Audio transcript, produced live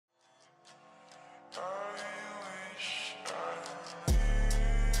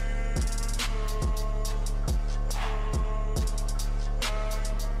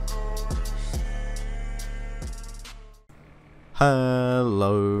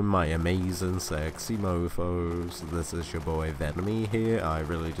Hello my amazing sexy mofos, this is your boy Venemie here. I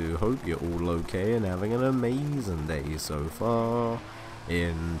really do hope you're all okay and having an amazing day so far.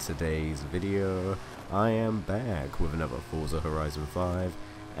 In today's video, I am back with another Forza Horizon 5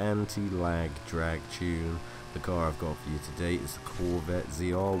 anti-lag drag tune. The car I've got for you today is the Corvette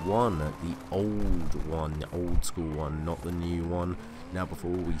ZR1, the old one, old school one, not the new one. Now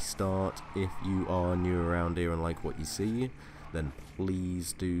before we start, if you are new around here and like what you see, then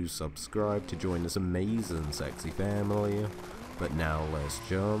please do subscribe to join this amazing sexy family. But now let's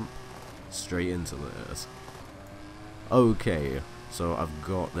jump straight into this. Okay, so I've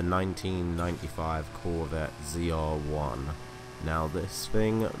got the 1995 Corvette ZR1. Now this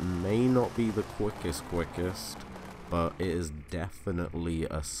thing may not be the quickest, but it is definitely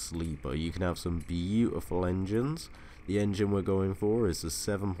a sleeper. You can have some beautiful engines. The engine we're going for is the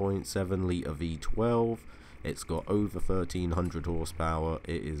 7.7 litre V12. It's got over 1300 horsepower.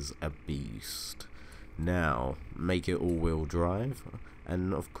 It is a beast. Now, make it all-wheel drive,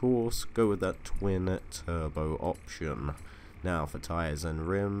 and of course, go with that twin turbo option. Now, for tyres and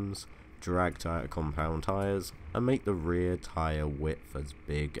rims, drag tyre compound tyres, and make the rear tyre width as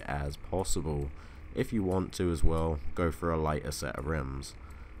big as possible. If you want to as well, go for a lighter set of rims.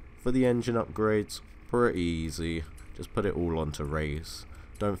 For the engine upgrades, pretty easy. Just put it all onto race.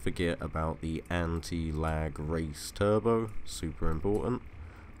 Don't forget about the anti-lag race turbo, super important.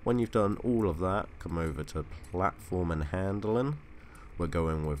 When you've done all of that, come over to platform and handling. We're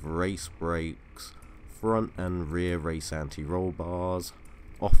going with race brakes, front and rear race anti-roll bars,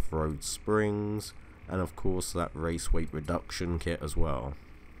 off-road springs, and of course that race weight reduction kit as well.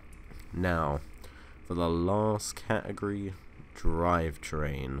 Now, for the last category,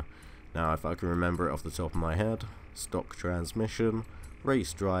 drivetrain. Now if I can remember it off the top of my head, stock transmission,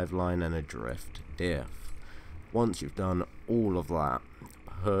 race driveline, and a drift diff. Once you've done all of that,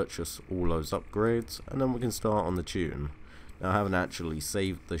 purchase all those upgrades, and then we can start on the tune. Now I haven't actually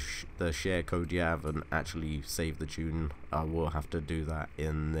saved the share code yet. I haven't actually saved the tune. I will have to do that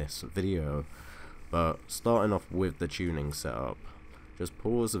in this video. But starting off with the tuning setup, just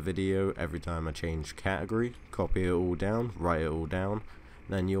pause the video every time I change category, copy it all down, write it all down,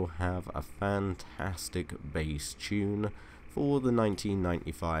 then you'll have a fantastic bass tune for the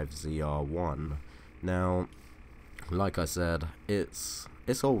 1995 ZR1. Now, like I said, it's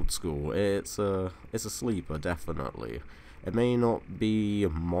old school. It's a sleeper, definitely. It may not be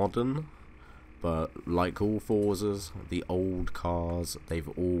modern, but like all Forzas, the old cars, they've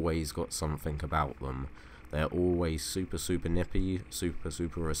always got something about them. They're always super nippy, super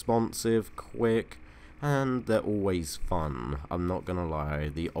responsive, quick, and they're always fun. I'm not gonna lie,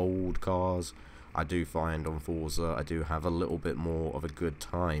 the old cars, I do find on Forza, I do have a little bit more of a good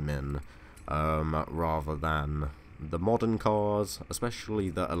time in, rather than the modern cars, especially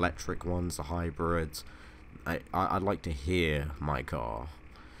the electric ones, the hybrids. I'd like to hear my car.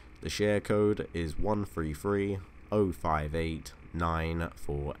 The share code is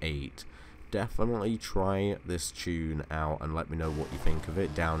 133058948. Definitely try this tune out and let me know what you think of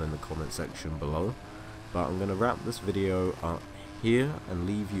it down in the comment section below. But I'm going to wrap this video up here and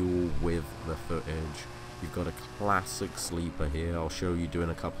leave you all with the footage. You've got a classic sleeper here. I'll show you doing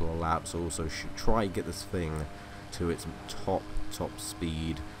a couple of laps. Also try get this thing to its top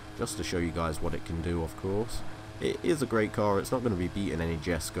speed, just to show you guys what it can do. Of course, it is a great car. It's not going to be beating any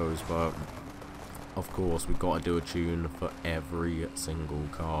Jescos, but of course we've got to do a tune for every single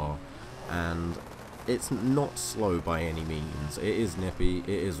car. And it's not slow by any means. It is nippy, it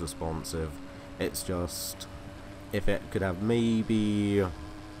is responsive. It's just, if it could have maybe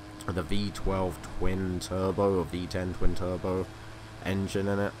the V12 twin turbo or V10 twin turbo engine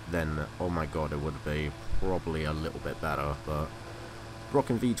in it, then oh my god, it would be probably a little bit better. But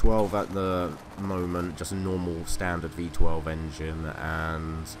rocking V12 at the moment, just a normal standard V12 engine,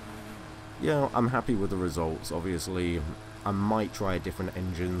 and yeah, I'm happy with the results. Obviously I might try a different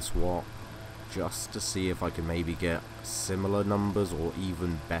engine swap just to see if I can maybe get similar numbers or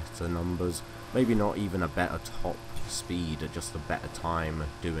even better numbers. Maybe not even a better top speed, just a better time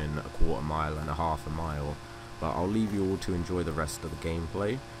doing a quarter mile and a half a mile. But I'll leave you all to enjoy the rest of the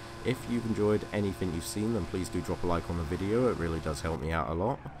gameplay. If you've enjoyed anything you've seen, then please do drop a like on the video. It really does help me out a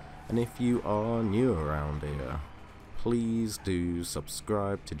lot. And if you are new around here, please do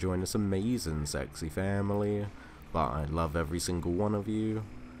subscribe to join this amazing sexy family. But I love every single one of you,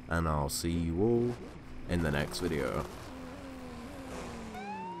 and I'll see you all in the next video.